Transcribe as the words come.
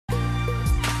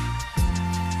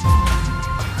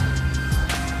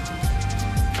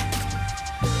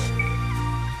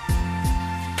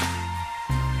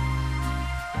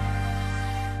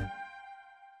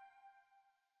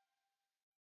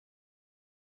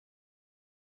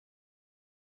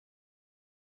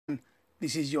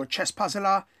This is your chess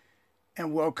puzzler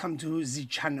and welcome to the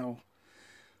channel.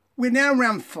 We're now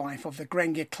round 5 of the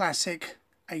Grenke Classic,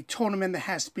 a tournament that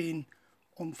has been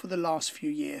on for the last few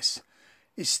years.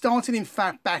 It started in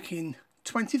fact back in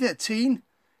 2013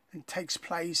 and takes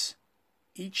place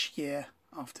each year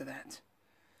after that.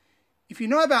 If you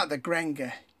know about the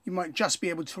Grenke, you might just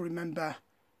be able to remember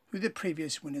who the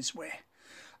previous winners were.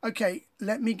 Okay,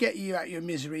 let me get you out of your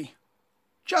misery,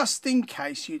 just in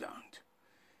case you don't.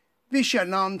 Vishy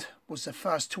Anand was the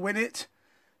first to win it,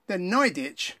 then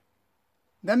Neidich,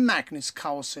 then Magnus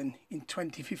Carlsen in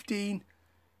 2015,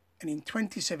 and in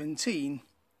 2017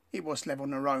 it was Levon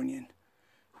Aronian,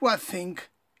 who I think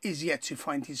is yet to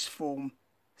find his form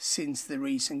since the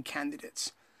recent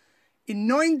candidates. In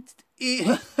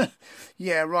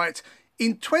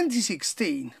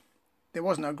 2016 there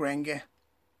was no Grenke,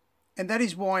 and that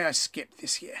is why I skipped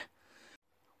this year.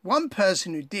 One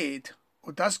person who did,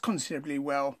 or does considerably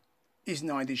well, is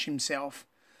Neidich himself.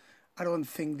 I don't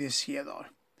think this year though.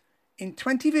 In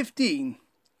 2015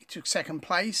 he took second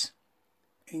place.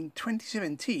 In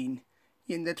 2017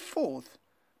 he ended 4th,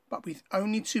 but with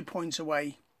only 2 points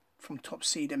away from top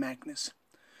seeder Magnus.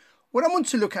 What I want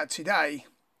to look at today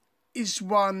is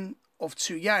one of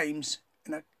 2 games,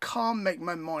 and I can't make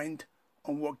my mind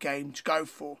on what game to go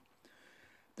for.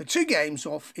 The 2 games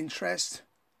of interest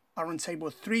are on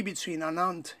table 3 between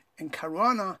Anand and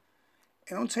Caruana,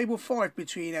 and on table 5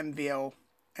 between MVL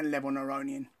and Levon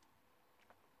Aronian.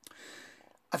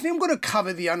 I think I'm going to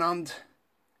cover the Anand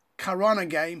Caruana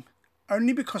game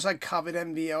only because I covered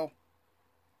MVL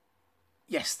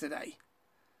yesterday.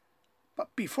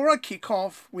 But before I kick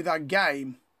off with our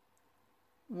game,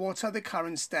 what are the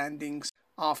current standings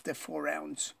after 4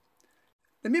 rounds?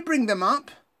 Let me bring them up,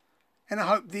 and I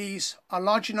hope these are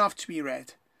large enough to be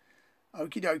read.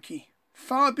 Okie dokie.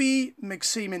 Fabi,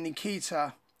 Maxime and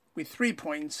Nikita with 3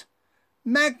 points.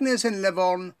 Magnus and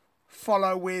Levon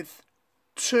follow with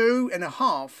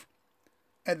 2.5,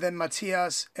 and then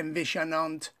Matthias and Vishy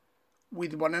Anand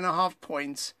with 1.5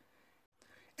 points,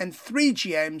 and 3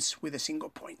 GMs with a single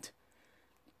point.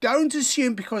 Don't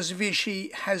assume because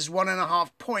Vishy has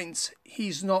 1.5 points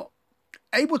he's not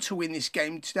able to win this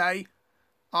game today.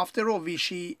 After all,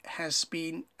 Vishy has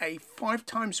been a 5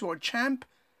 times world champ,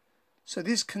 so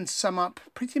this can sum up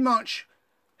pretty much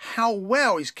how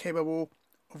well he's capable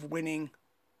of winning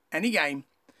any game.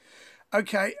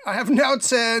 Okay, I have now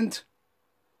turned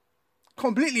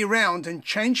completely round and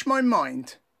changed my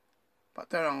mind, but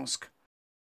don't ask.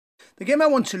 The game I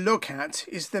want to look at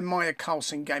is the Meier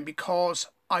Carlsen game, because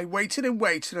I waited and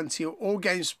waited until all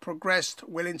games progressed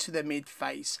well into the mid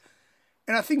phase,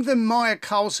 and I think the Meier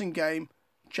Carlsen game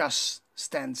just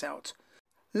stands out.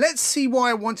 Let's see why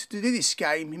I wanted to do this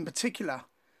game in particular.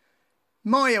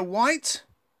 Meier White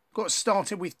got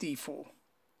started with d4,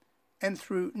 and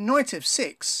through knight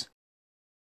f6,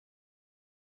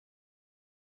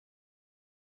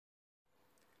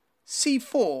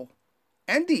 c4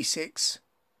 and d6,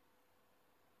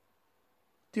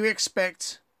 do you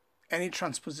expect any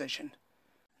transposition?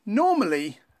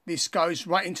 Normally this goes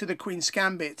right into the Queen's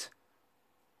Gambit,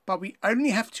 but we only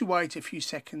have to wait a few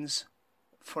seconds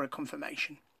for a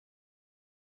confirmation.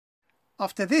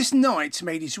 After this knight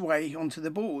made his way onto the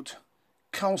board,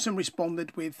 Carlsen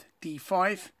responded with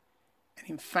d5, and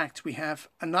in fact we have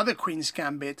another Queen's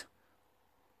Gambit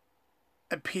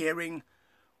appearing,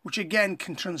 which again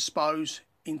can transpose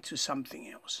into something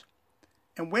else.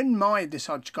 And when Meier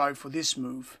decided to go for this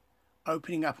move,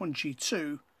 opening up on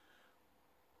g2,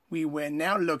 we were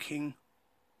now looking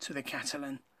to the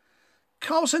Catalan.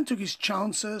 Carlsen took his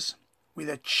chances with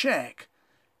a check,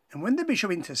 and when the bishop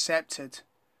intercepted,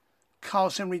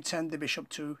 Carlsen returned the bishop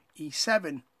to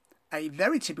e7, a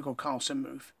very typical Carlsen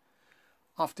move.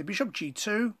 After bishop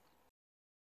g2,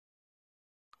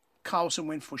 Carlsen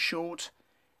went for short,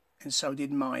 and so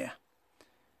did Meier.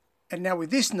 And now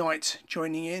with this knight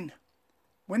joining in,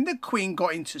 when the queen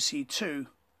got into c2,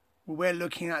 we were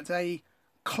looking at a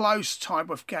close type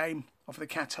of game of the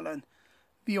Catalan.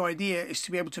 The idea is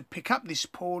to be able to pick up this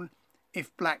pawn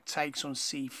if black takes on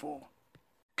c4.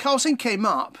 Carlsen came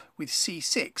up with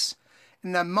c6,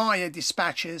 and now Meier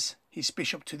dispatches his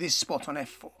bishop to this spot on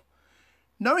f4.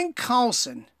 Knowing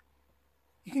Carlsen,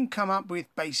 you can come up with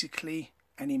basically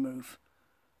any move.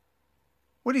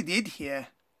 What he did here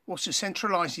was to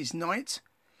centralize his knight,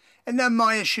 and now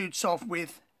Meier shoots off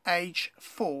with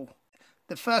h4.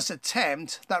 The first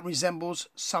attempt that resembles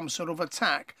some sort of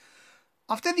attack.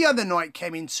 After the other knight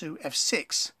came into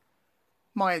f6,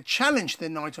 Meier challenged the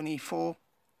knight on e4,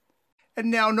 and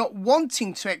now not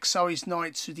wanting to exile his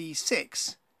knight to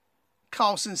d6,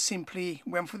 Carlsen simply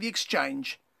went for the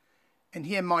exchange, and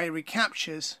here Meier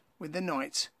recaptures with the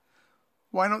knight.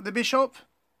 Why not the bishop?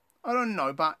 I don't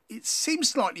know, but it seems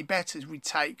slightly better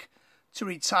to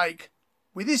retake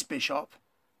with this bishop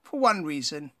for one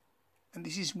reason, and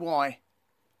this is why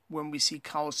when we see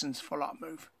Carlsen's follow-up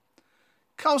move.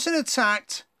 Carlsen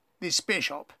attacked this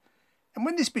bishop, and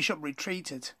when this bishop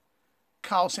retreated,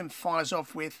 Carlsen fires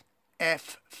off with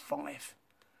f5.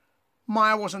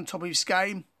 Meier was on top of his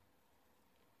game,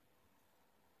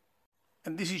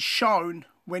 and this is shown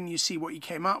when you see what he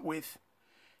came up with.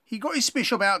 He got his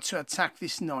bishop out to attack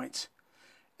this knight,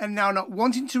 and now not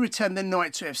wanting to return the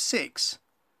knight to f6,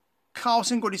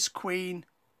 Carlsen got his queen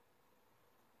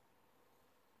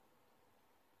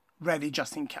ready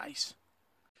just in case.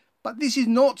 But this is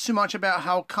not so much about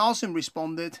how Carlsen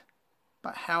responded,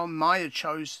 but how Meier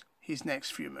chose his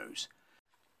next few moves.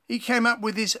 He came up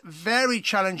with this very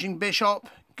challenging bishop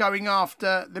going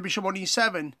after the bishop on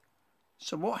e7.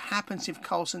 So what happens if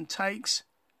Carlsen takes?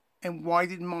 And why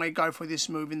did Meier go for this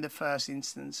move in the first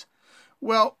instance?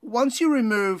 Well, once you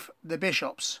remove the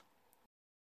bishops,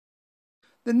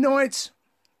 the knight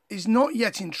is not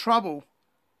yet in trouble,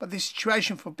 but the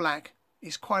situation for black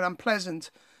is quite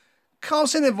unpleasant.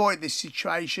 Carlsen avoided this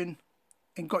situation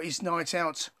and got his knight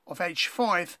out of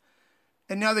h5,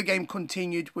 and now the game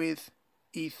continued with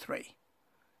e3.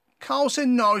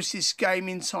 Carlsen knows this game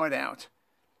inside out,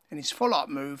 and his follow-up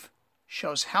move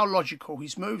shows how logical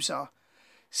his moves are.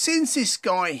 Since this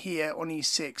guy here on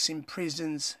e6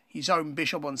 imprisons his own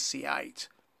bishop on c8,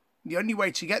 the only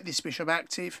way to get this bishop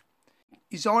active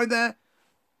is either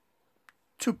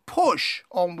to push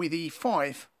on with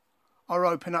e5 or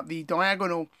open up the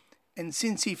diagonal, and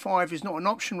since e5 is not an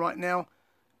option right now,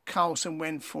 Carlsen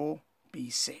went for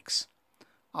b6.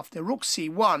 After rook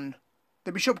c1,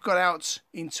 the bishop got out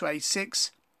into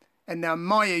a6, and now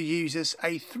Meier uses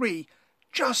a3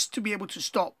 just to be able to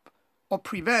stop or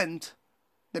prevent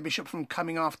the bishop from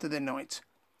coming after the knight.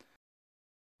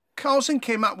 Carlsen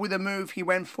came up with a move he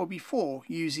went for before,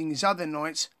 using his other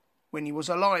knights when he was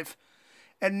alive,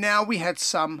 and now we had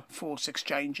some force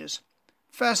exchanges.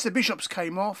 First the bishops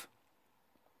came off,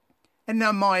 and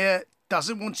now Meier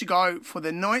doesn't want to go for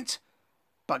the knight,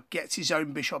 but gets his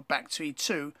own bishop back to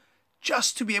e2,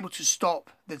 just to be able to stop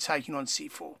the taking on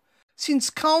c4. Since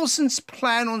Carlsen's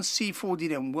plan on c4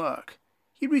 didn't work,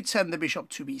 he returned the bishop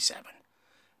to b7.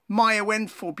 Meier went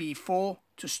for b4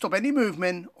 to stop any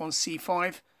movement on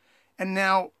c5, and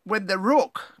now when the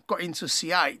rook got into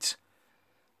c8,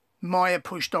 Meier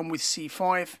pushed on with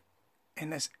c5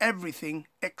 and has everything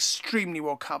extremely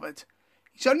well covered.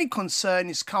 His only concern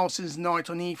is Carlsen's knight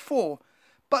on e4,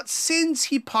 but since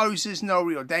he poses no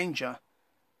real danger,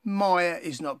 Meier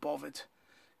is not bothered.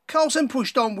 Carlsen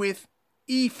pushed on with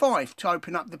e5 to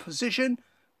open up the position,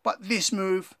 but this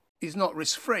move is not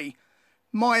risk-free.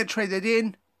 Meier traded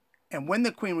in, and when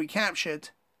the queen recaptured,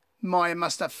 Meier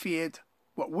must have feared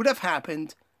what would have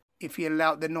happened if he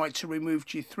allowed the knight to remove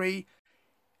g3,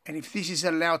 and if this is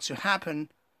allowed to happen,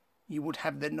 you would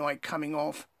have the knight coming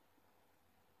off.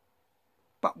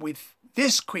 But with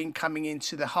this queen coming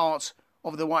into the heart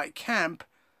of the white camp,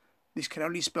 this can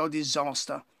only spell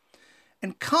disaster.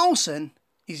 And Carlsen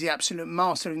is the absolute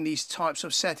master in these types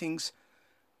of settings.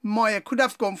 Meier could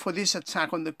have gone for this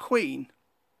attack on the queen,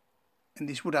 and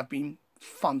this would have been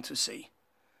fun to see.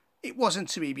 It wasn't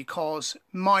to be, because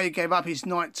Meier gave up his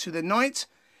knight to the knight,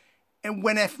 and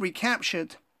when f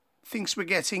recaptured, things were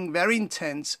getting very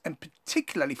intense, and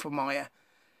particularly for Meier.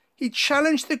 He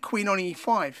challenged the queen on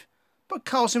e5, but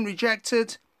Carlsen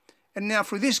rejected, and now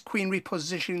through this queen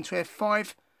repositioning to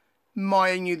f5,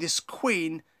 Meier knew this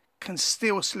queen can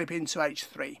still slip into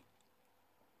h3.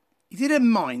 He didn't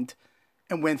mind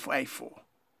and went for a4.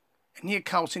 And here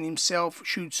Carlsen himself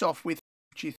shoots off with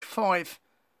g5.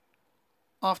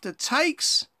 After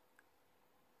takes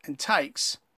and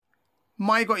takes,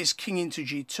 Meier got his king into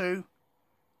g2,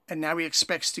 and now he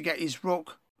expects to get his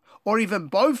rook, or even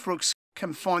both rooks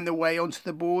can find their way onto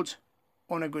the board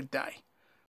on a good day.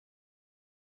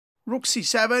 Rook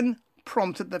c7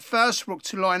 prompted the first rook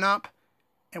to line up,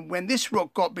 and when this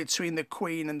rook got between the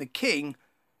queen and the king,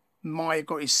 Meier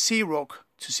got his c-rook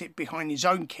to sit behind his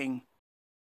own king.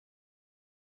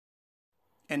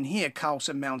 And here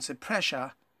Carlsen mounted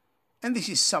pressure, and this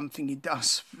is something he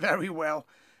does very well.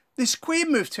 This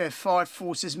queen move to f5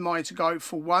 forces Meier to go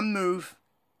for one move,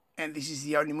 and this is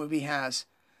the only move he has.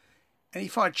 And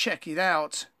if I check it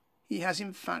out, he has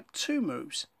in fact two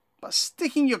moves, but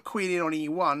sticking your queen in on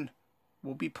e1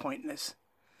 will be pointless.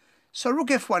 So rook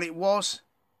f1 it was,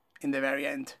 in the very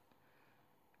end.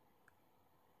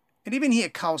 And even here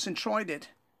Carlsen tried it.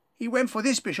 He went for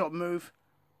this bishop move,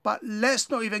 but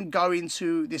let's not even go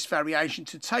into this variation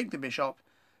to take the bishop,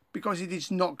 because it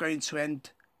is not going to end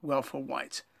well for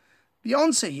white. The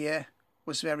answer here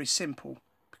was very simple,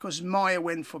 because Meier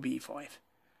went for b5.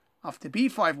 After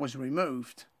b5 was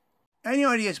removed, any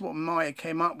ideas what Meier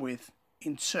came up with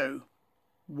in 2,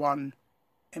 1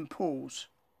 and pause?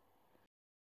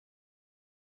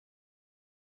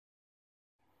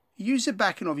 He used the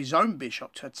backing of his own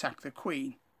bishop to attack the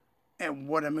queen, and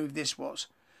what a move this was.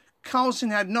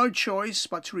 Carlsen had no choice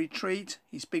but to retreat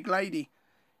his big lady.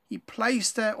 He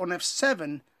placed her on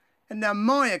f7, and now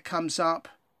Meier comes up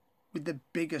with the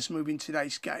biggest move in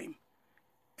today's game.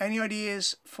 Any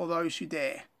ideas for those who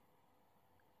dare?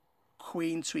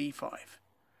 Queen to e5.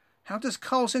 How does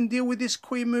Carlsen deal with this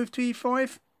queen move to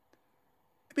e5?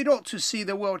 A bit odd to see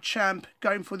the world champ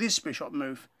going for this bishop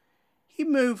move. He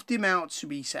moved him out to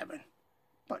b7.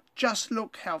 But just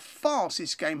look how fast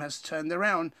this game has turned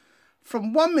around.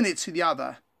 From 1 minute to the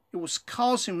other, it was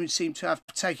Carlsen who seemed to have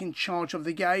taken charge of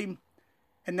the game,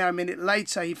 and now a minute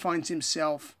later he finds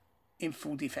himself in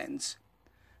full defence.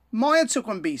 Meier took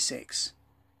on b6,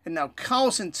 and now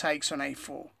Carlsen takes on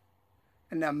a4.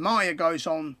 And now Meier goes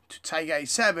on to take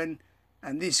a7,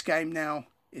 and this game now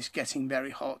is getting very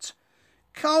hot.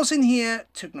 Carlsen here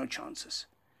took no chances.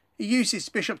 He used his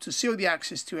bishop to seal the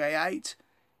access to a8,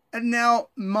 and now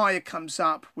Meier comes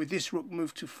up with this rook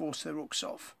move to force the rooks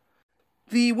off.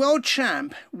 The world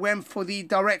champ went for the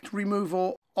direct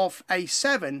removal of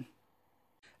a7,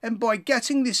 and by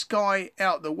getting this guy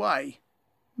out the way,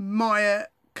 Meier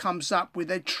comes up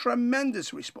with a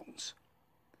tremendous response.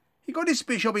 He got his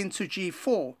bishop into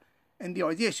g4, and the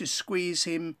idea is to squeeze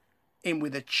him in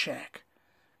with a check.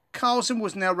 Carlsen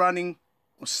was now running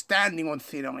or standing on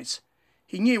thin ice.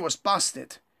 He knew he was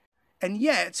busted, and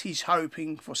yet he's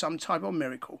hoping for some type of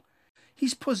miracle.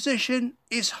 His position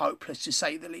is hopeless, to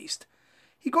say the least.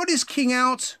 He got his king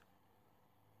out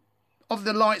of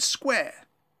the light square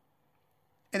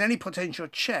and any potential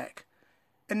check,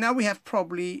 and now we have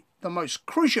probably the most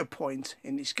crucial point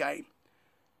in this game.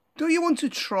 Do you want to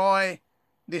try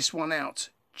this one out,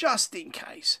 just in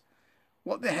case?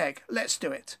 What the heck, let's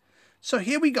do it. So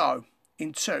here we go,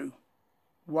 in 2,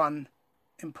 1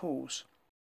 and pause.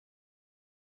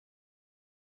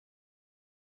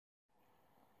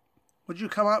 What did you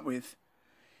come up with?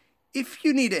 If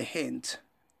you need a hint,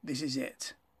 this is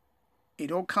it.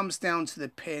 It all comes down to the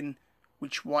pin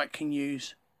which white can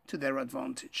use to their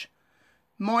advantage.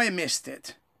 Meier missed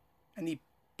it, and he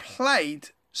played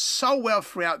so well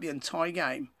throughout the entire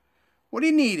game. What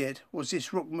he needed was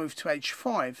this rook move to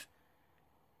h5,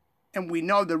 and we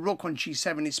know the rook on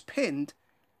g7 is pinned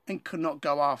and could not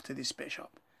go after this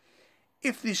bishop.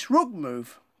 If this rook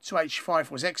move to h5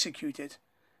 was executed,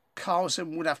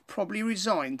 Carlsen would have probably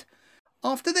resigned.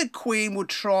 After the queen would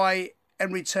try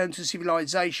and return to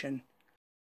civilization.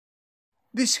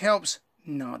 This helps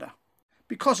nada.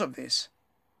 Because of this,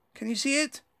 can you see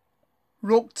it?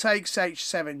 Rook takes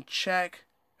h7 check,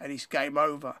 and it's game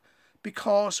over.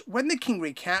 Because when the king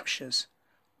recaptures,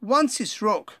 once his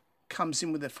rook comes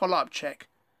in with a follow-up check,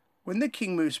 when the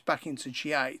king moves back into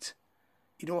g8,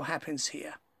 it all happens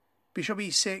here. Bishop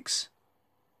e6,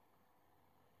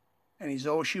 and is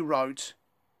all she wrote.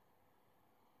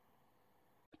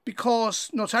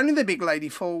 Because not only the big lady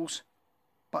falls,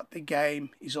 but the game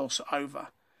is also over.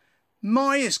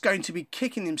 Meier is going to be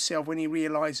kicking himself when he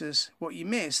realises what he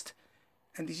missed,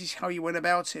 and this is how he went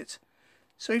about it.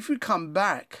 So if we come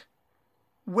back,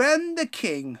 when the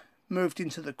king moved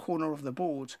into the corner of the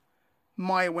board,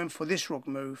 Meier went for this rook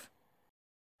move,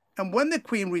 and when the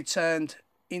queen returned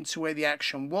into where the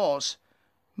action was,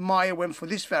 Meier went for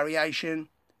this variation,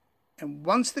 and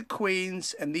once the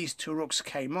queens and these two rooks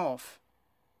came off,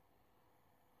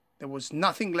 there was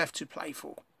nothing left to play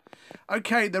for.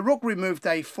 Okay, the rook removed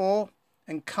a4,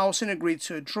 and Carlsen agreed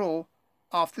to a draw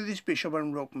after this bishop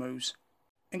and rook moves.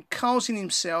 And Carlsen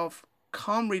himself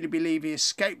can't really believe he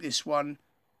escaped this one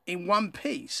in one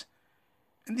piece.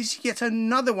 And this is yet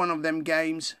another one of them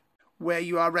games where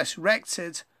you are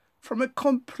resurrected from a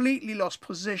completely lost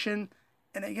position.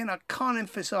 And again, I can't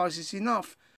emphasize this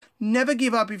enough. Never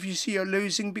give up if you see you're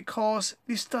losing, because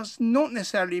this does not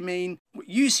necessarily mean what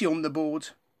you see on the board,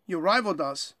 your rival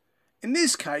does. In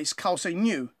this case, Carlsen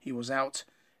knew he was out,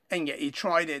 and yet he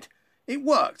tried it. It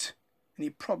worked, and he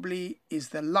probably is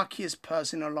the luckiest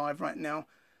person alive right now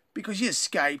because he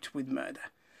escaped with murder.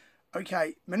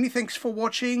 Okay, many thanks for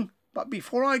watching, but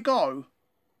before I go,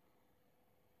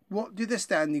 what do the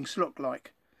standings look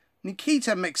like?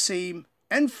 Nikita, Maxime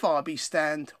and Fabi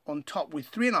stand on top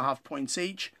with 3.5 points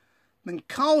each, then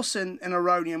Carlsen and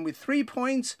Aronian with 3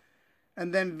 points,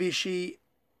 and then Vichy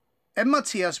and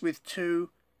Matthias with 2,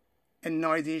 and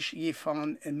Naidish,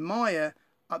 Yifan and Meier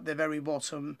at the very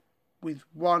bottom with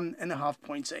 1.5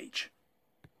 points each.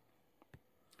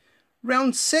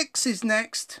 Round 6 is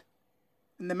next,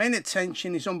 and the main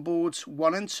attention is on boards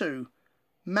 1 and 2.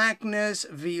 Magnus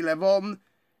v Levon,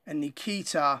 and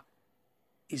Nikita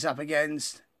is up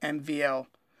against MVL.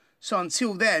 So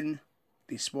until then,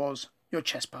 this was your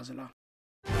Chess Puzzler.